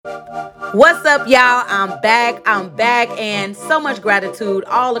What's up, y'all? I'm back. And so much gratitude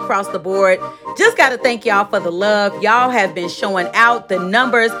all across the board. Just got to thank y'all for the love. Y'all have been showing out the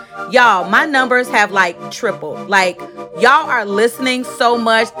numbers. Y'all, my numbers have tripled. Y'all are listening so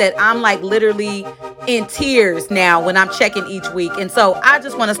much that I'm literally in tears now when I'm checking each week. And so I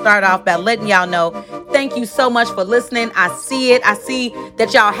just want to start off by letting y'all know, thank you so much for listening. I see it. I see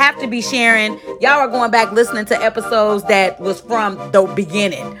that y'all have to be sharing. Y'all are going back listening to episodes that was from the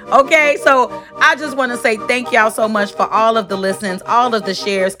beginning. Okay, so I just want to say thank y'all so much for all of the listens, all of the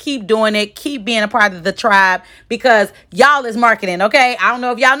shares. Keep doing it. Keep being a part of the tribe because y'all is marketing. Okay, I don't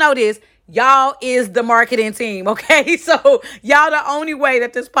know if y'all know this. Y'all is the marketing team, okay? So y'all the only way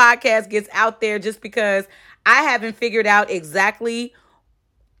that this podcast gets out there, just because I haven't figured out exactly,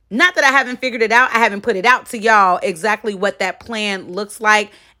 not that I haven't figured it out, I haven't put it out to y'all exactly what that plan looks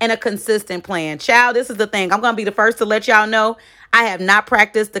like, and a consistent plan. Child, this is the thing. I'm going to be the first to let y'all know I have not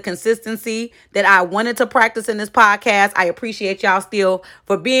practiced the consistency that I wanted to practice in this podcast. I appreciate y'all still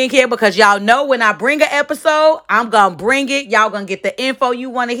for being here because y'all know when I bring an episode, I'm going to bring it. Y'all going to get the info you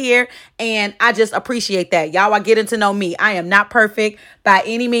want to hear. And I just appreciate that. Y'all are getting to know me. I am not perfect by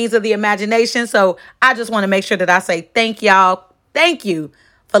any means of the imagination. So I just want to make sure that I say thank y'all. Thank you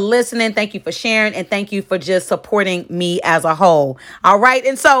for listening. Thank you for sharing. And thank you for just supporting me as a whole. All right.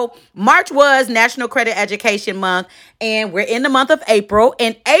 And so March was National Credit Education Month, and we're in the month of April,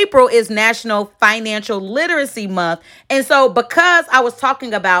 and April is National Financial Literacy Month. And so because I was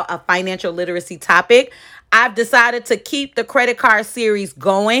talking about a financial literacy topic, I've decided to keep the credit card series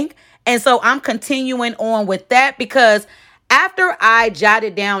going. And so I'm continuing on with that because after I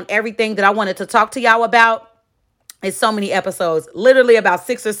jotted down everything that I wanted to talk to y'all about, it's so many episodes. Literally about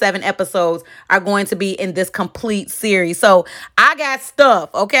 6 or 7 episodes are going to be in this complete series. So I got stuff,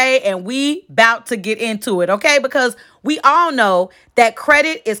 okay? And we about to get into it, okay? Because we all know that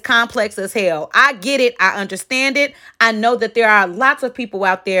credit is complex as hell. I get it. I understand it. I know that there are lots of people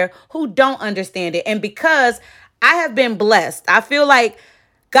out there who don't understand it. And because I have been blessed, I feel like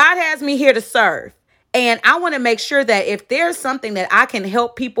God has me here to serve. And I want to make sure that if there's something that I can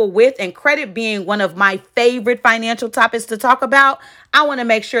help people with, and credit being one of my favorite financial topics to talk about, I want to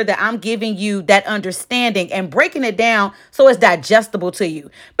make sure that I'm giving you that understanding and breaking it down so it's digestible to you.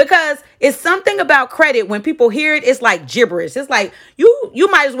 Because it's something about credit, when people hear it, it's like gibberish. It's like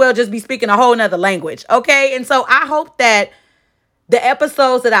you might as well just be speaking a whole nother language. Okay. And so I hope that the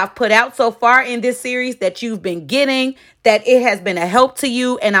episodes that I've put out so far in this series that you've been getting, that it has been a help to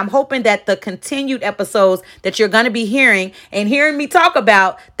you. And I'm hoping that the continued episodes that you're going to be hearing and hearing me talk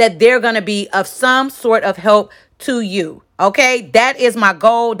about, that they're going to be of some sort of help to you. Okay, that is my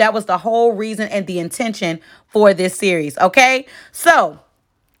goal. That was the whole reason and the intention for this series. Okay, so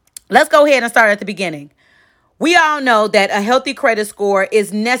let's go ahead and start at the beginning. We all know that a healthy credit score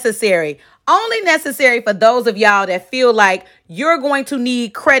is necessary. Only necessary for those of y'all that feel like you're going to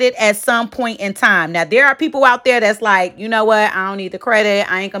need credit at some point in time. Now, there are people out there that's like, you know what? I don't need the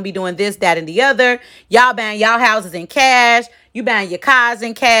credit. I ain't going to be doing this, that, and the other. Y'all buying y'all houses in cash. You buying your cars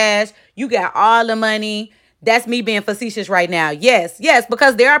in cash. You got all the money. That's me being facetious right now. Yes,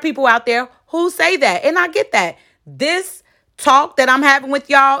 because there are people out there who say that. And I get that. This talk that I'm having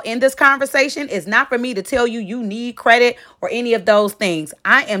with y'all in this conversation is not for me to tell you you need credit or any of those things.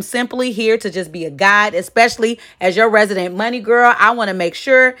 I am simply here to just be a guide, especially as your resident money girl. I want to make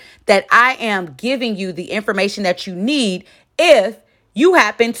sure that I am giving you the information that you need if you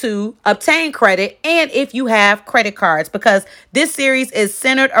happen to obtain credit and if you have credit cards, because this series is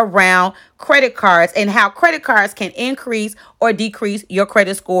centered around credit cards and how credit cards can increase or decrease your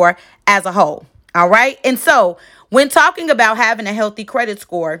credit score as a whole. All right. And so when talking about having a healthy credit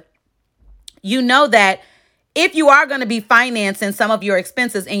score, you know that if you are going to be financing some of your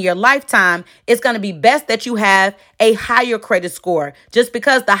expenses in your lifetime, it's going to be best that you have a higher credit score. Just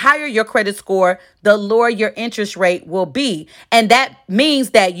because the higher your credit score, the lower your interest rate will be. And that means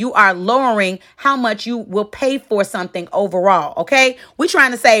that you are lowering how much you will pay for something overall. Okay. We're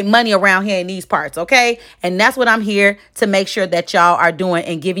trying to save money around here in these parts. Okay. And that's what I'm here to make sure that y'all are doing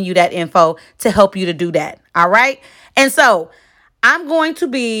and giving you that info to help you to do that. All right. And so I'm going to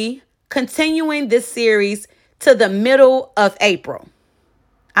be continuing this series to the middle of April.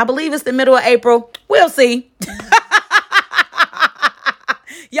 I believe it's the middle of April. We'll see.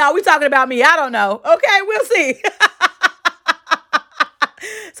 Y'all, we talking about me. I don't know. Okay, we'll see.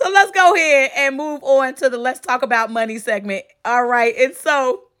 So let's go ahead and move on to the Let's Talk About Money segment. All right. And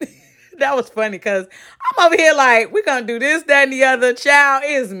so that was funny because I'm over here like, we're going to do this, that, and the other. Child,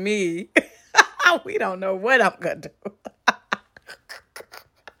 is me. We don't know what I'm going to do.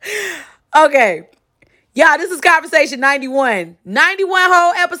 Okay. Y'all, this is Conversation 91. 91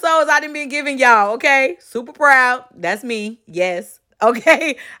 whole episodes I done been giving y'all, okay? Super proud. That's me. Yes.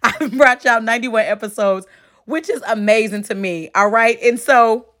 Okay. I've brought y'all 91 episodes, which is amazing to me. All right. And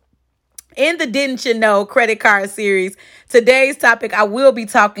so in the Didn't You Know credit card series, today's topic, I will be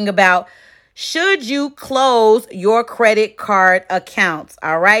talking about, should you close your credit card accounts?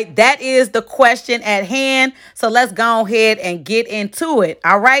 All right. That is the question at hand. So let's go ahead and get into it.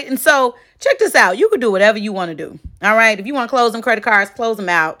 All right. And so check this out. You can do whatever you want to do. All right. If you want to close them credit cards, close them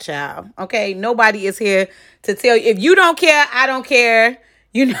out, child. Okay. Nobody is here to tell you. If you don't care, I don't care.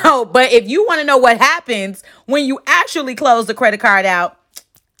 But if you want to know what happens when you actually close the credit card out,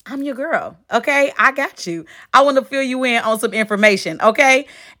 I'm your girl, okay? I got you. I want to fill you in on some information, okay?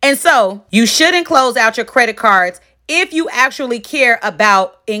 And so you shouldn't close out your credit cards if you actually care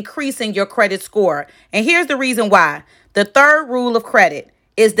about increasing your credit score. And here's the reason why. The third rule of credit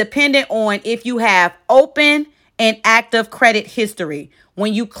is dependent on if you have open and active credit history.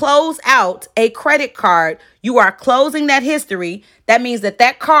 When you close out a credit card, you are closing that history. That means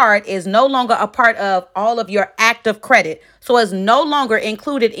that card is no longer a part of all of your active credit. So it's no longer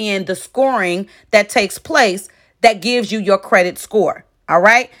included in the scoring that takes place that gives you your credit score. All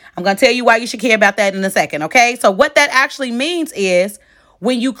right. I'm going to tell you why you should care about that in a second. Okay. So what that actually means is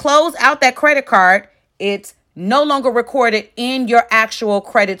when you close out that credit card, it's no longer recorded in your actual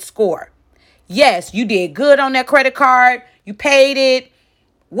credit score. Yes, you did good on that credit card. You paid it,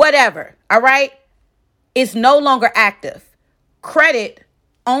 whatever. All right. It's no longer active. Credit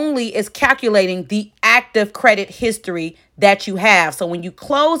only is calculating the active credit history that you have. So when you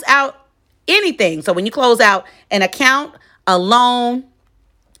close out anything, so when you close out an account, a loan,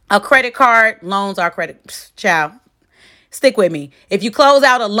 a credit card, loans are credit, child, stick with me. If you close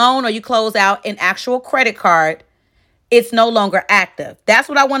out a loan or you close out an actual credit card, it's no longer active. That's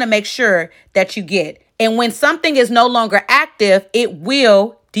what I want to make sure that you get. And when something is no longer active, it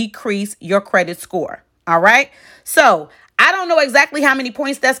will decrease your credit score. All right. So I don't know exactly how many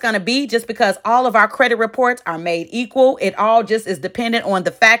points that's going to be just because all of our credit reports are made equal. It all just is dependent on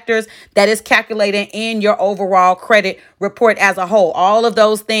the factors that is calculated in your overall credit report as a whole. All of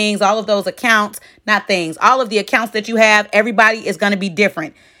those things, all of those accounts, not things, all of the accounts that you have, everybody is going to be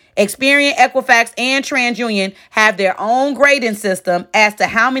different. Experian, Equifax, and TransUnion have their own grading system as to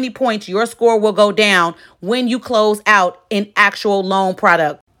how many points your score will go down when you close out an actual loan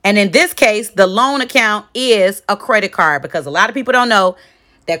product. And in this case, the loan account is a credit card because a lot of people don't know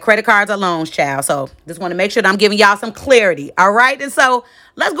that credit cards are loans, child. So just want to make sure that I'm giving y'all some clarity. All right. And so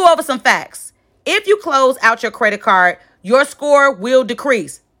let's go over some facts. If you close out your credit card, your score will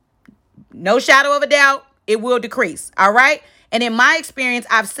decrease. No shadow of a doubt, it will decrease. All right. And in my experience,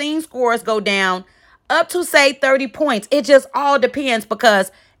 I've seen scores go down up to, say, 30 points. It just all depends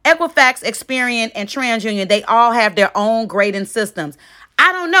because Equifax, Experian, and TransUnion, they all have their own grading systems.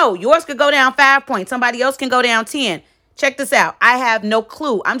 I don't know. Yours could go down 5 points. Somebody else can go down 10. Check this out. I have no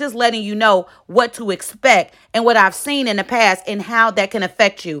clue. I'm just letting you know what to expect and what I've seen in the past and how that can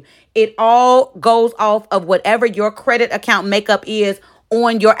affect you. It all goes off of whatever your credit account makeup is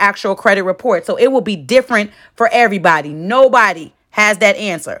on your actual credit report. So it will be different for everybody. Nobody has that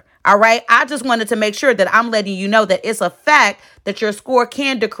answer. All right. I just wanted to make sure that I'm letting you know that it's a fact that your score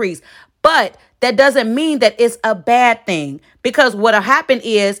can decrease. But that doesn't mean that it's a bad thing because what'll happen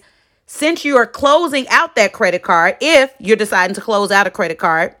is since you are closing out that credit card, if you're deciding to close out a credit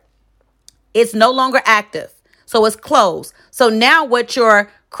card, it's no longer active. So it's closed. So now what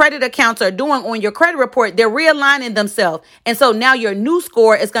your credit accounts are doing on your credit report, they're realigning themselves. And so now your new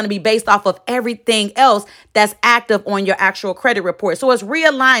score is going to be based off of everything else that's active on your actual credit report. So it's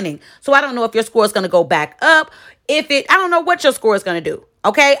realigning. So I don't know if your score is going to go back up. I don't know what your score is going to do.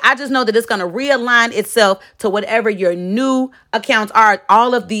 Okay, I just know that it's going to realign itself to whatever your new accounts are,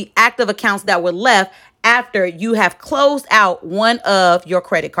 all of the active accounts that were left after you have closed out one of your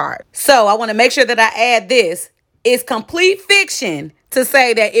credit cards. So I want to make sure that I add this. It's complete fiction to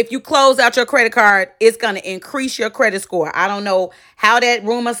say that if you close out your credit card, it's going to increase your credit score. I don't know how that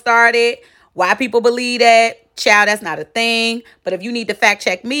rumor started, why people believe that. Child, that's not a thing. But if you need to fact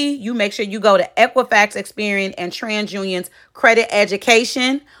check me, you make sure you go to Equifax, Experian, and TransUnion's credit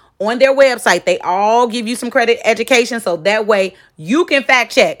education on their website. They all give you some credit education. So that way you can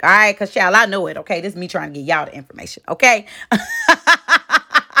fact check. All right. Because, child, I know it. Okay. This is me trying to get y'all the information. Okay.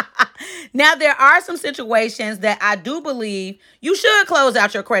 Now, there are some situations that I do believe you should close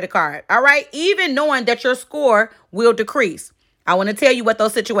out your credit card. All right. Even knowing that your score will decrease. I want to tell you what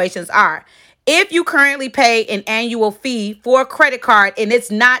those situations are. If you currently pay an annual fee for a credit card and it's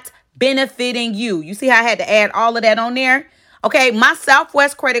not benefiting you, you see how I had to add all of that on there? Okay, my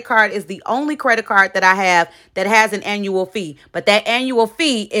Southwest credit card is the only credit card that I have that has an annual fee. But that annual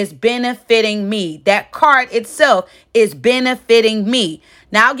fee is benefiting me. That card itself is benefiting me.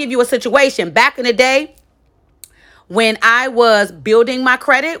 Now, I'll give you a situation. Back in the day, when I was building my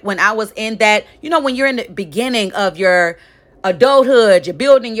credit, when I was in that, when you're in the beginning of your adulthood, you're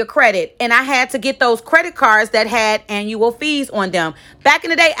building your credit, and I had to get those credit cards that had annual fees on them. Back in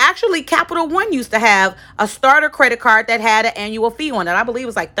the day, actually, Capital One used to have a starter credit card that had an annual fee on it. I believe it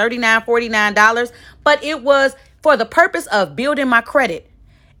was like $39, $49, but it was for the purpose of building my credit.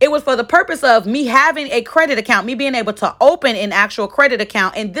 It was for the purpose of me having a credit account, me being able to open an actual credit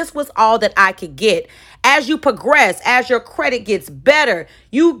account. And this was all that I could get. As you progress, as your credit gets better,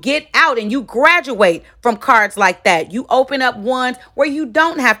 you get out and you graduate from cards like that. You open up ones where you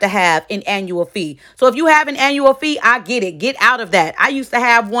don't have to have an annual fee. So if you have an annual fee, I get it. Get out of that. I used to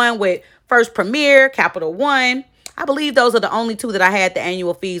have one with First Premier, Capital One. I believe those are the only two that I had the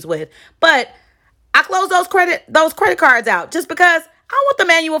annual fees with. But I closed those credit cards out just because I don't want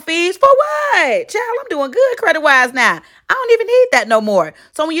the annual fees. For what? Child, I'm doing good credit-wise now. I don't even need that no more.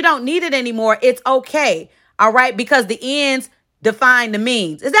 So when you don't need it anymore, it's okay. All right? Because the ends define the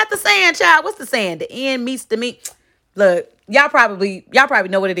means. Is that the saying, child? What's the saying? The end meets the means. Look, y'all probably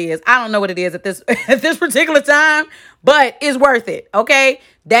know what it is. I don't know what it is at this particular time, but it's worth it. Okay?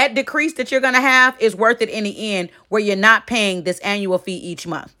 That decrease that you're going to have is worth it in the end, where you're not paying this annual fee each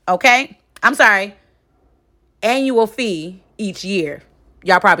month. Okay? I'm sorry. Annual fee each year.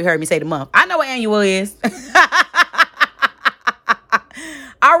 Y'all probably heard me say the month. I know what annual is.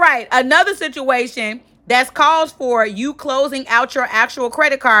 All right. Another situation that's calls for you closing out your actual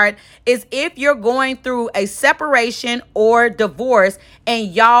credit card is if you're going through a separation or divorce and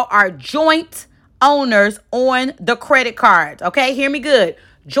y'all are joint owners on the credit cards. Okay, hear me good.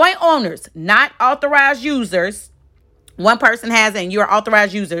 Joint owners, not authorized users. One person has it and you're an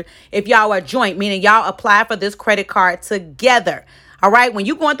authorized user. If y'all are joint, meaning y'all apply for this credit card together. All right. When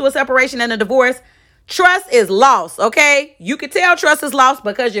you're going through a separation and a divorce, trust is lost. Okay. You can tell trust is lost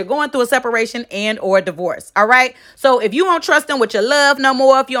because you're going through a separation and or divorce. All right. So if you don't trust them with your love no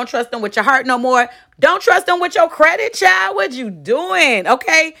more, if you don't trust them with your heart no more, don't trust them with your credit, child. What you doing?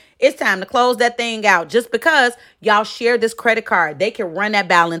 Okay. It's time to close that thing out. Just because y'all share this credit card, they can run that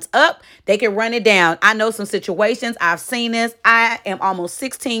balance up. They can run it down. I know some situations. I've seen this. I am almost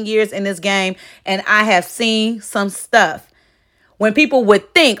 16 years in this game and I have seen some stuff. When people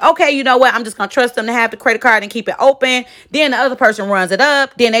would think, okay, you know what? I'm just going to trust them to have the credit card and keep it open. Then the other person runs it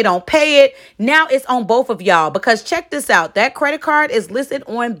up. Then they don't pay it. Now it's on both of y'all, because check this out. That credit card is listed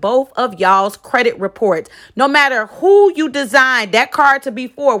on both of y'all's credit reports. No matter who you designed that card to be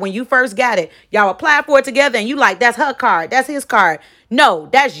for when you first got it, y'all applied for it together and you like, that's her card. That's his card. No,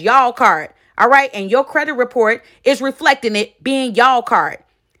 that's y'all card. All right. And your credit report is reflecting it being y'all card.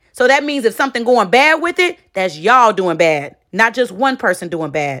 So that means if something going bad with it, that's y'all doing bad, not just one person doing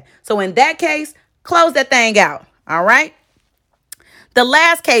bad. So in that case, close that thing out. All right. The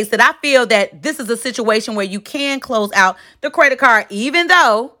last case that I feel that this is a situation where you can close out the credit card, even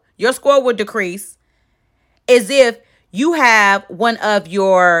though your score would decrease, is if you have one of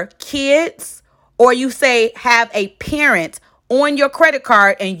your kids or you say have a parent on your credit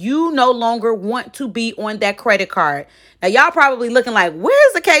card and you no longer want to be on that credit card. Now, y'all probably looking like,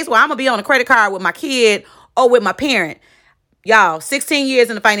 where's the case where I'm going to be on a credit card with my kid or with my parent? Y'all, 16 years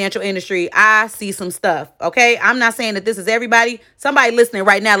in the financial industry, I see some stuff, okay? I'm not saying that this is everybody. Somebody listening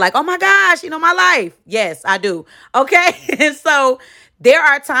right now like, oh my gosh, my life. Yes, I do, okay? And so there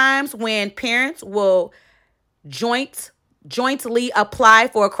are times when parents will jointly apply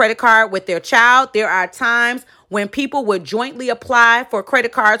for a credit card with their child. There are times when people would jointly apply for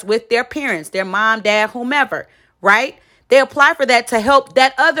credit cards with their parents, their mom, dad, whomever, right? They apply for that to help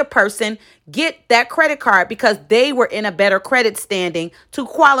that other person get that credit card because they were in a better credit standing to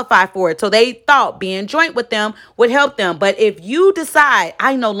qualify for it. So they thought being joint with them would help them. But if you decide,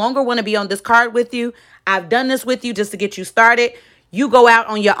 I no longer want to be on this card with you, I've done this with you just to get you started, you go out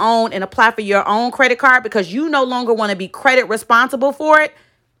on your own and apply for your own credit card because you no longer want to be credit responsible for it,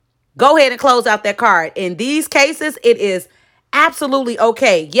 go ahead and close out that card. In these cases, it is absolutely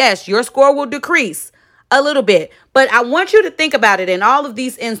okay. Yes, your score will decrease a little bit, but I want you to think about it in all of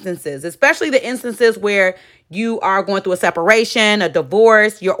these instances, especially the instances where you are going through a separation, a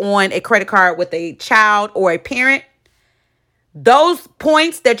divorce, you're on a credit card with a child or a parent. Those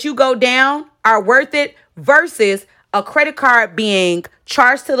points that you go down are worth it versus a credit card being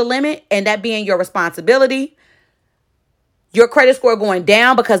charged to the limit and that being your responsibility. Your credit score going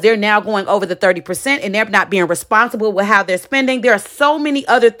down because they're now going over the 30% and they're not being responsible with how they're spending. There are so many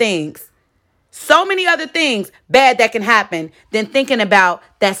other things so many other things bad that can happen than thinking about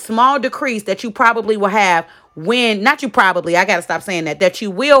that small decrease that you probably will have when, not you probably, I got to stop saying that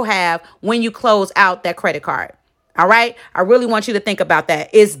you will have when you close out that credit card. All right. I really want you to think about that.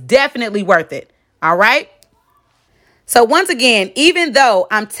 It's definitely worth it. All right. So once again, even though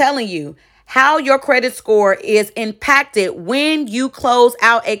I'm telling you how your credit score is impacted when you close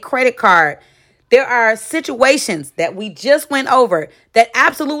out a credit card, there are situations that we just went over that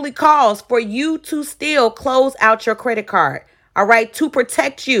absolutely calls for you to still close out your credit card. All right, to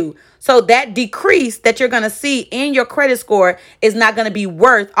protect you. So that decrease that you're going to see in your credit score is not going to be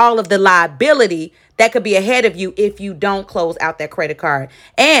worth all of the liability that could be ahead of you if you don't close out that credit card.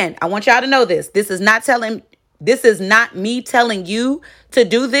 And I want y'all to know this. This is not me telling you to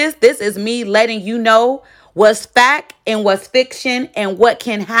do this. This is me letting you know what's fact and what's fiction and what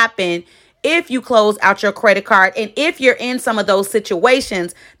can happen if you close out your credit card. And if you're in some of those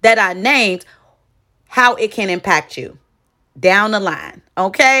situations that I named, how it can impact you down the line.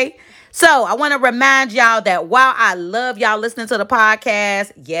 Okay. So I want to remind y'all that while I love y'all listening to the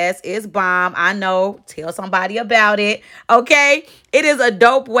podcast, yes, it's bomb. I know. Tell somebody about it. Okay. It is a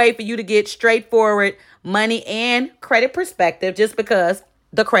dope way for you to get straightforward money and credit perspective, just because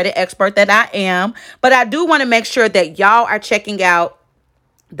the credit expert that I am. But I do want to make sure that y'all are checking out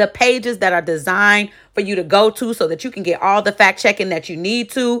the pages that are designed for you to go to so that you can get all the fact checking that you need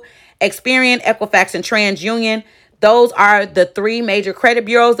to. Experian, Equifax, and TransUnion. Those are the three major credit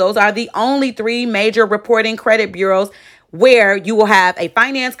bureaus. Those are the only three major reporting credit bureaus where you will have a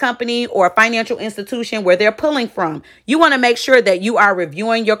finance company or a financial institution where they're pulling from. You want to make sure that you are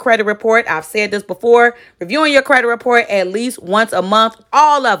reviewing your credit report. I've said this before, reviewing your credit report at least once a month,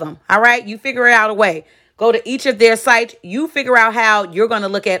 all of them. All right. You figure out a way. Go to each of their sites. You figure out how you're going to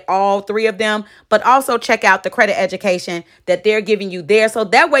look at all three of them, but also check out the credit education that they're giving you there. So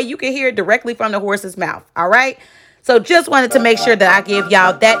that way you can hear it directly from the horse's mouth. All right. So just wanted to make sure that I give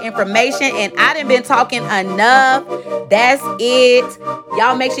y'all that information, and I done been talking enough. That's it.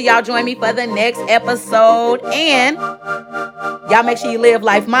 Y'all make sure y'all join me for the next episode, and y'all make sure you live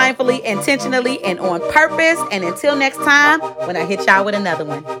life mindfully, intentionally, and on purpose. And until next time, when I hit y'all with another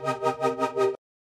one.